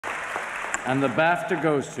And the BAFTA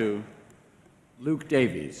goes to Luke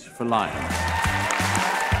Davies for Lion.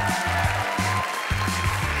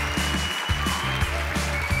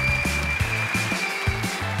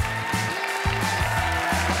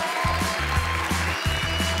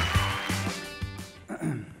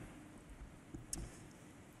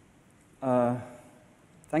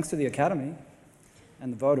 Thanks to the Academy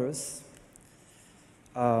and the voters.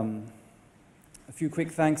 A few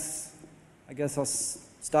quick thanks. I guess I'll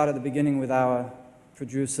start at the beginning with our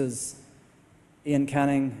producers, Ian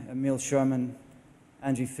Canning, Emil Sherman,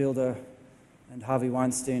 Angie Fielder, and Harvey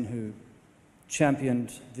Weinstein, who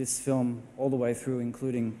championed this film all the way through,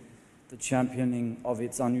 including the championing of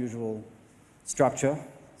its unusual structure.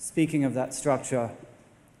 Speaking of that structure,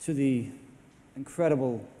 to the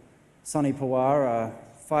incredible Sonny Pawar, a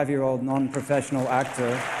 5-year-old non-professional actor.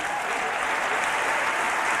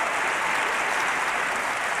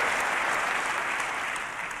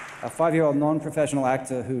 A 5-year-old non-professional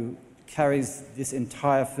actor who carries this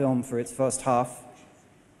entire film for its first half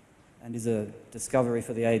and is a discovery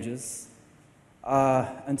for the ages.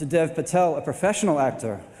 And to Dev Patel, a professional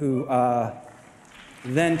actor who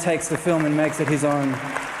then takes the film and makes it his own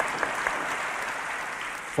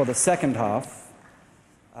for the second half.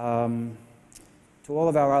 To all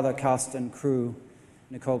of our other cast and crew,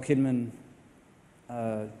 Nicole Kidman,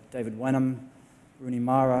 David Wenham, Rooney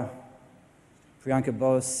Mara, Priyanka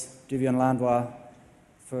Bose, Divyan Landwa,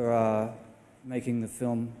 for making the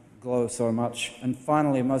film glow so much. And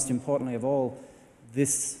finally, most importantly of all,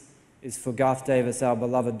 this is for Garth Davis, our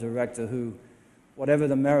beloved director, who, whatever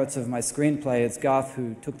the merits of my screenplay, it's Garth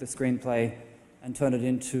who took the screenplay and turned it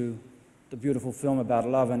into the beautiful film about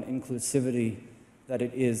love and inclusivity that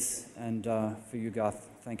it is. And for you, Garth,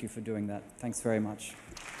 thank you for doing that. Thanks very much.